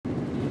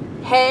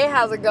Hey,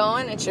 how's it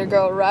going? It's your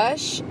girl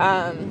Rush.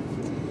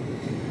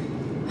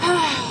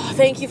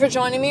 Thank you for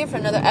joining me for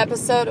another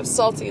episode of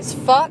Salty as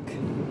Fuck.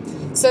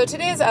 So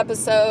today's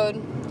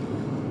episode,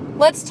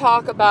 let's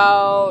talk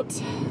about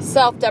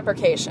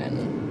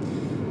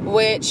self-deprecation,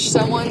 which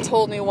someone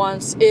told me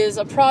once is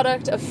a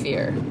product of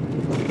fear.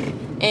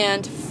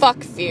 And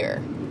fuck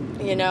fear,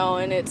 you know,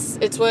 and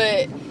it's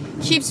what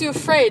keeps you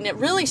afraid. And it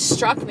really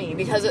struck me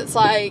because it's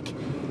like,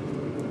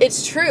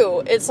 it's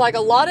true. It's like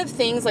a lot of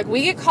things, like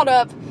we get caught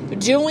up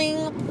doing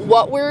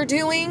what we're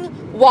doing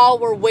while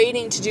we're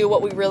waiting to do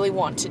what we really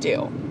want to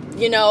do.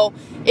 You know,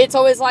 it's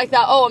always like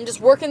that, oh, I'm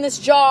just working this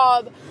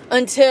job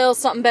until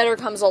something better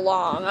comes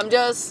along. I'm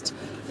just,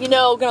 you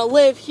know, gonna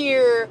live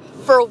here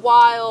for a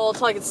while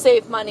till I can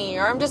save money.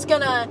 Or I'm just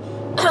gonna,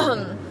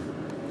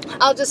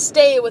 I'll just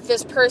stay with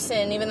this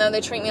person even though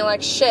they treat me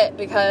like shit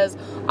because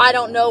I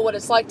don't know what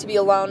it's like to be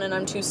alone and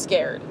I'm too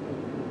scared.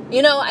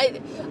 You know,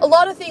 a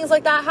lot of things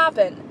like that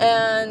happen.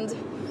 And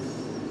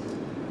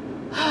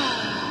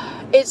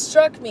it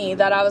struck me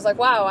that I was like,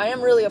 wow, I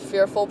am really a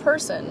fearful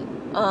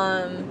person.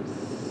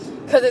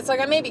 Because it's like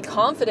I may be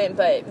confident,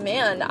 but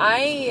man,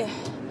 I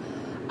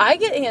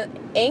get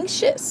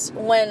anxious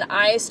when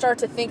I start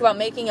to think about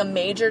making a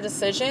major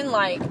decision.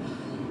 Like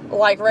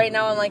right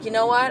now, I'm like, you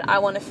know what? I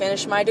want to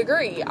finish my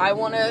degree. I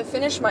want to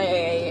finish my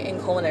AA in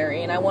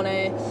culinary, and I want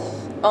to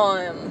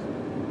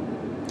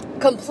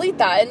complete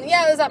that. And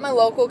yeah, it was at my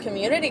local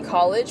community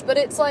college, but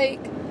it's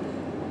like,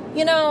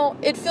 you know,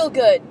 it'd feel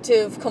good to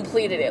have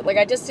completed it. Like,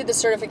 I just did the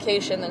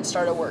certification, then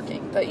started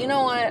working. But you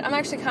know what? I'm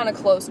actually kind of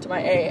close to my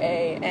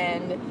AA,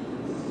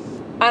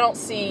 and I don't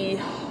see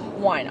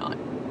why not.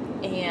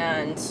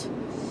 And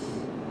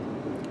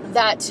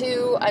that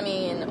too, I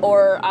mean,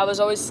 or I was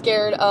always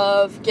scared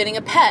of getting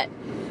a pet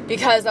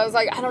because I was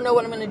like, I don't know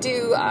what I'm going to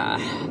do.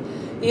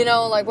 You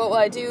know, like, what will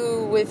I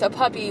do with a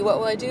puppy? What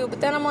will I do?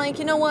 But then I'm like,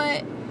 you know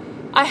what?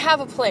 I have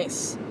a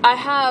place. I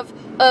have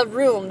a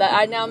room that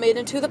I now made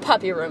into the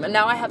puppy room. And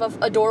now I have an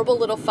adorable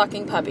little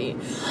fucking puppy.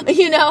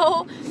 You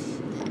know?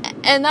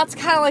 And that's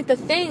kind of like the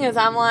thing is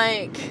I'm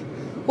like,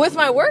 with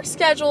my work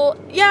schedule,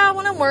 yeah,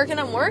 when I'm working,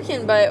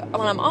 but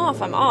when I'm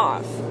off, I'm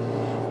off.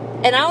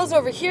 And I was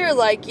over here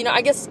like, you know,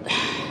 I guess,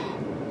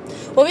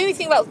 what made me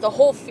think about the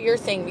whole fear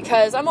thing,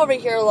 because I'm over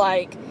here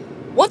like,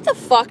 what the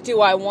fuck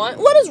do I want?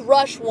 What does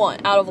Rush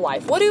want out of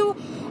life? What do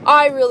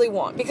I really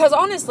want? Because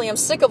honestly, I'm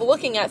sick of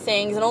looking at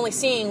things and only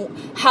seeing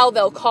how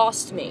they'll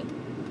cost me.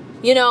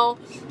 You know,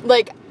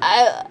 like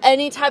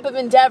any type of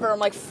endeavor, I'm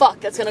like, fuck,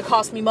 that's going to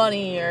cost me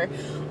money, or,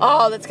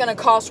 oh, that's going to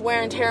cost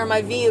wear and tear on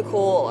my vehicle,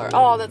 or,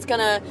 oh, that's going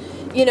to,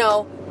 you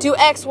know, do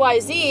X, Y,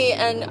 Z.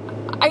 And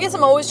I guess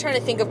I'm always trying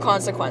to think of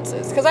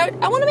consequences because I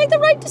want to make the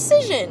right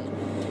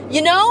decision,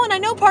 you know? And I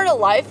know part of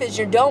life is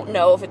you don't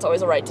know if it's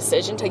always the right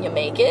decision until you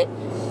make it.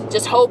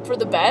 Just hope for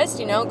the best,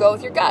 you know, go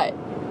with your gut.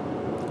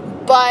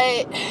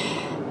 But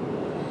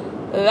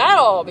that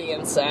all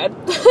being said,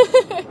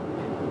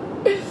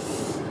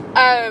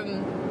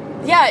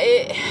 yeah,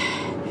 it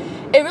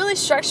really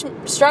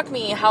struck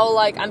me how,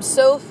 like, I'm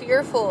so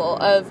fearful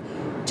of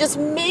just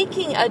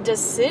making a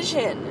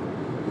decision.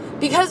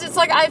 Because it's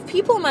like I have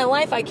people in my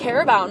life I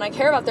care about, and I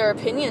care about their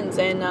opinions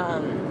and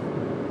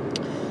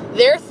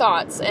their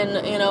thoughts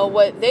and, you know,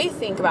 what they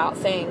think about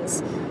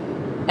things.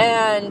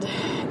 And,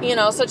 you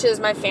know, such as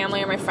my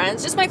family or my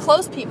friends, just my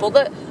close people,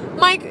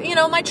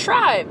 my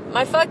tribe,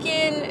 my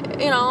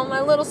fucking, you know, my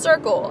little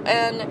circle.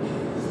 And,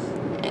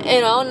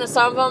 you know, and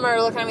some of them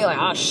are looking at me like,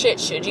 oh shit,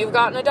 should you have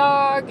gotten a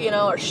dog, you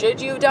know, or should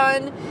you have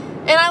done?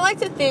 And I like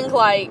to think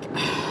like,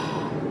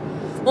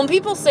 when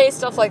people say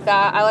stuff like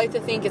that, I like to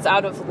think it's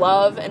out of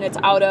love and it's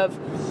out of,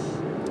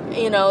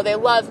 you know, they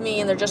love me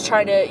and they're just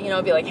trying to, you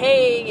know, be like,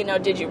 hey, you know,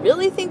 did you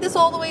really think this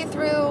all the way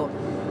through?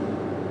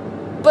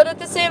 But at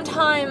the same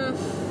time,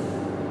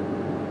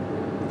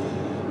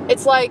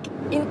 it's like,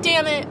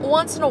 damn it,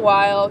 once in a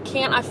while,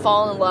 can't I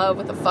fall in love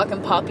with a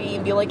fucking puppy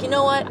and be like, you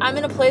know what, I'm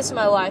in a place in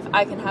my life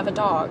I can have a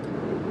dog.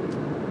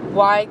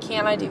 Why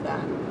can't I do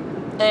that?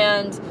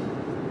 And,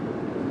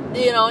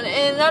 you know,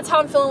 and that's how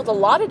I'm feeling with a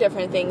lot of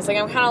different things. Like,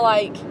 I'm kind of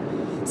like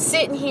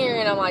sitting here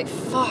and I'm like,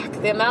 fuck,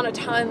 the amount of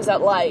times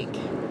that, like,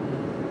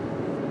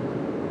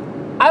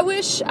 I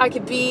wish I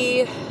could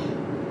be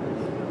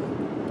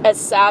as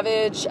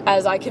savage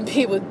as I can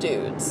be with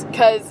dudes.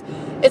 Because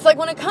it's like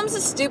when it comes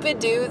to stupid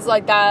dudes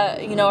like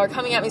that, you know, are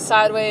coming at me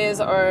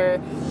sideways or,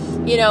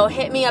 you know,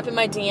 hit me up in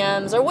my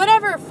DMs or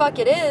whatever fuck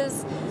it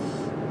is,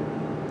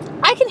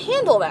 I can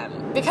handle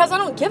them because I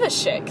don't give a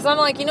shit. Because I'm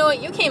like, you know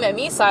what, you came at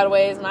me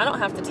sideways and I don't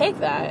have to take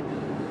that.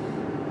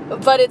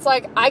 But it's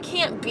like, I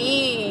can't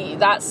be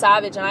that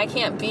savage and I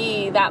can't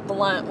be that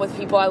blunt with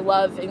people I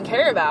love and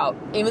care about.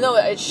 Even though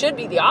it should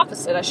be the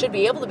opposite. I should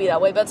be able to be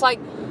that way. But it's like,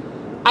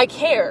 I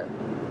care.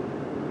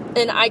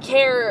 And I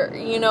care,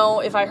 you know,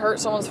 if I hurt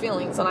someone's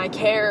feelings. And I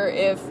care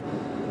if...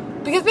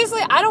 Because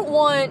basically, I don't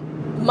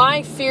want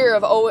my fear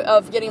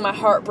of getting my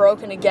heart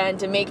broken again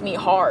to make me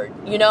hard,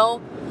 you know?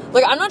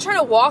 Like, I'm not trying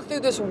to walk through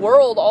this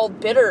world all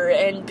bitter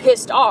and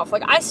pissed off.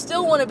 Like, I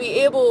still want to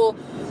be able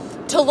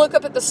to look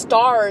up at the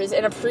stars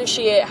and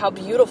appreciate how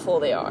beautiful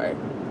they are,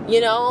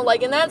 you know,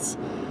 like, and that's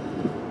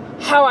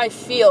how I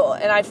feel.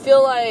 And I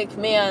feel like,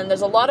 man,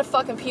 there's a lot of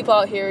fucking people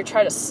out here who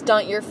try to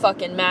stunt your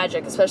fucking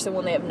magic, especially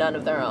when they have none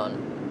of their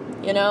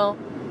own, you know?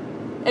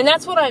 And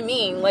that's what I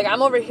mean. Like,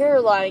 I'm over here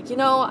like, you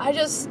know, I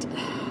just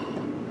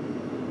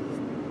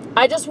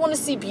want to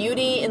see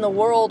beauty in the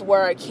world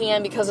where I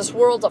can, because this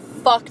world's a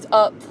fucked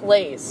up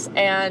place,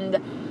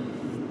 and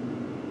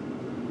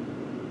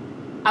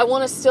I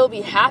want to still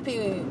be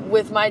happy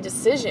with my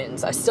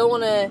decisions. I still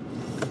want to,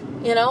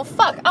 you know,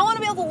 I want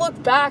to be able to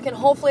look back and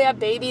hopefully have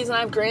babies and I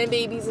have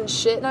grandbabies and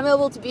shit, and I'm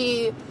able to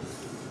be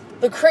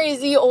the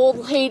crazy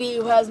old lady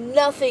who has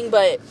nothing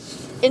but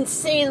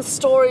insane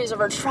stories of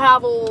her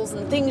travels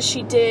and things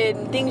she did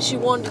and things she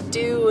wanted to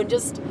do, and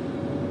just,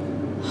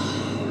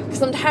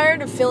 because I'm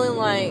tired of feeling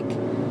like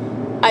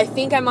I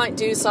think I might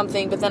do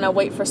something, but then I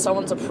wait for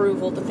someone's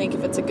approval to think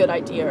if it's a good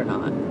idea or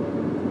not.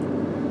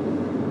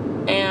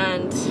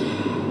 And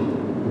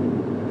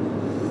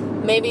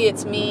maybe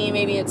it's me,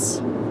 maybe it's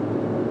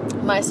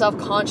my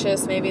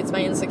self-conscious, maybe it's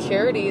my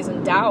insecurities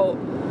and doubt,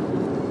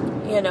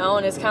 you know,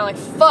 and it's kind of like,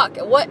 fuck,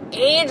 at what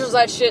age does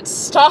that shit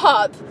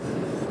stop?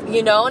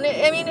 You know, and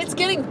it's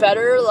getting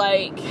better.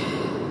 Like,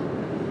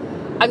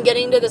 I'm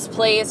getting to this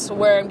place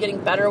where I'm getting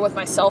better with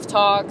my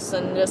self-talks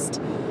and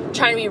just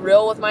trying to be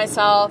real with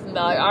myself and be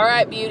like, all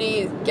right,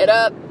 beauty, get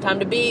up, time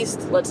to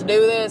beast, let's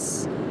do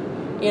this.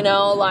 You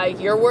know, like,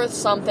 you're worth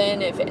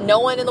something. If no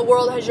one in the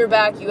world has your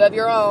back, you have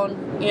your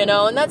own, you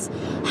know, and that's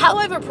how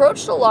I've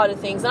approached a lot of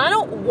things. And I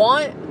don't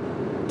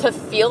want to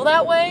feel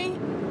that way.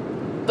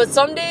 But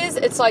some days,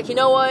 it's like, you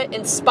know what,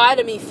 in spite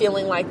of me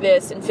feeling like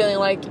this and feeling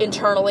like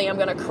internally I'm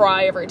going to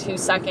cry every 2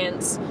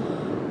 seconds,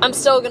 I'm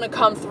still going to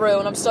come through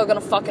and I'm still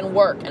going to fucking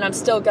work, and I'm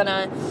still going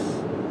to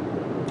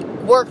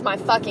work my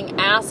fucking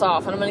ass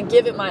off, and I'm going to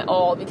give it my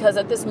all, because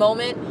at this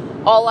moment,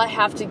 all I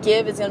have to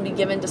give is going to be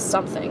given to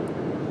something.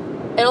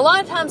 And a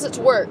lot of times it's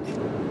work.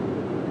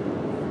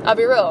 I'll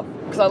be real,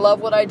 because I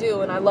love what I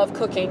do, and I love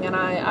cooking, and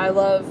I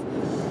love,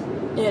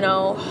 you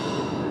know,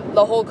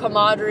 the whole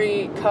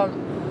camaraderie.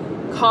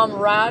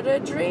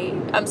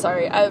 I'm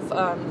sorry, I have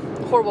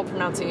horrible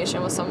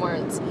pronunciation with some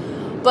words,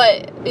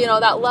 but, you know,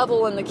 that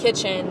level in the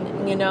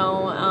kitchen, you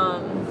know,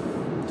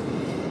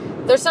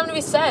 there's something to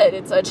be said.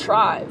 It's a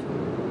tribe,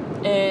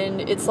 and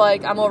it's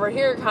like, I'm over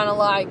here kind of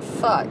like,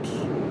 fuck,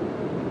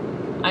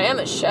 I am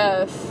a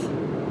chef,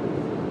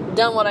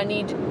 done what I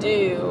need to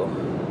do,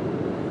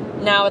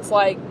 now it's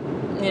like,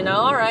 you know,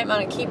 alright, I'm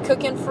gonna keep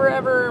cooking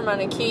forever, I'm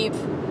gonna keep,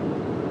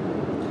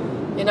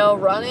 you know,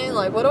 running,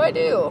 like, what do I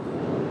do?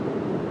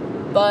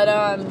 But,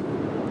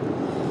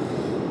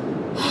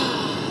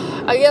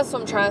 I guess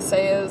what I'm trying to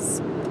say is,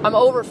 I'm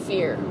over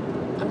fear.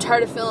 I'm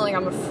tired of feeling like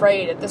I'm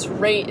afraid. At this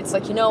rate, it's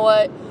like, you know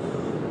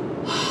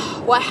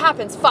what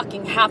happens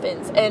fucking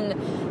happens. And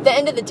at the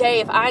end of the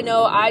day, if I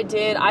know I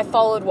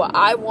followed what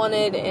I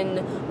wanted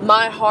in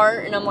my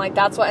heart, and I'm like,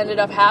 that's what ended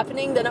up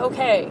happening, then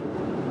okay.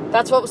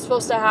 That's what was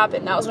supposed to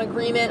happen. That was an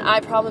agreement I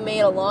probably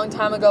made a long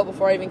time ago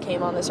before I even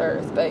came on this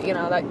earth. But, you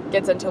know, that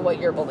gets into what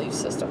your belief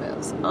system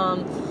is.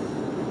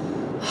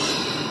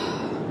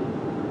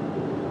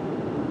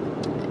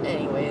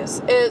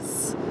 Anyways,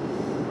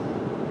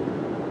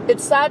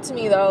 it's sad to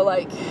me, though,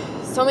 like,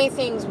 so many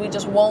things we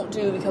just won't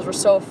do because we're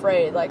so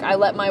afraid. Like, I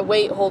let my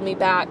weight hold me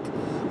back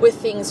with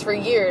things for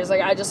years.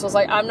 Like, I just was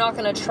like, I'm not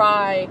gonna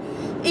try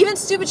even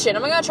stupid shit.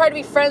 I'm not gonna try to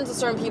be friends with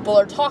certain people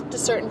or talk to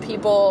certain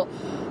people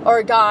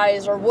or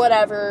guys or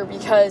whatever,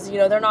 because, you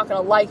know, they're not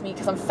gonna like me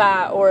because I'm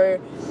fat, or,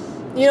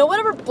 you know,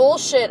 whatever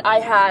bullshit I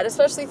had,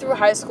 especially through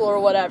high school or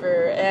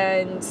whatever.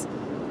 And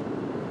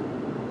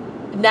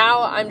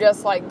now I'm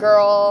just like,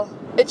 girl,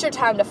 it's your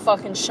time to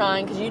fucking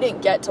shine, because you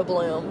didn't get to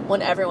bloom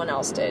when everyone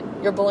else did.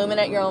 You're blooming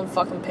at your own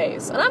fucking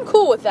pace, and I'm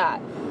cool with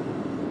that.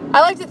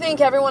 I like to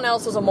think everyone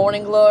else was a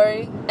morning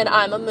glory, and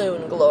I'm a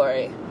moon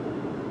glory.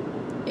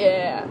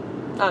 Yeah.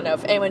 I don't know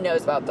if anyone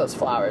knows about those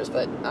flowers,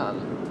 but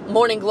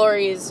morning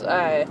glories,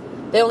 they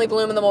only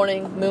bloom in the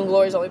morning. Moon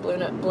glories only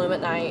bloom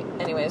at night.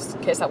 Anyways,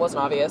 in case that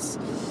wasn't obvious.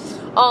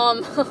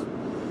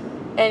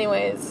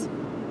 Anyways.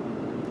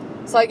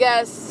 So I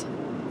guess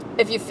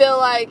if you feel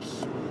like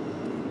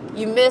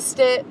you missed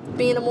it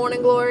being a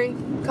morning glory,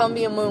 come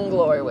be a moon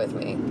glory with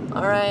me.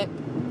 Alright?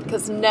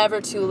 Because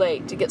never too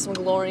late to get some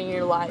glory in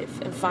your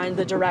life and find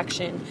the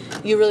direction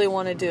you really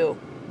want to do.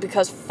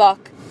 Because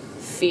fuck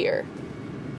fear.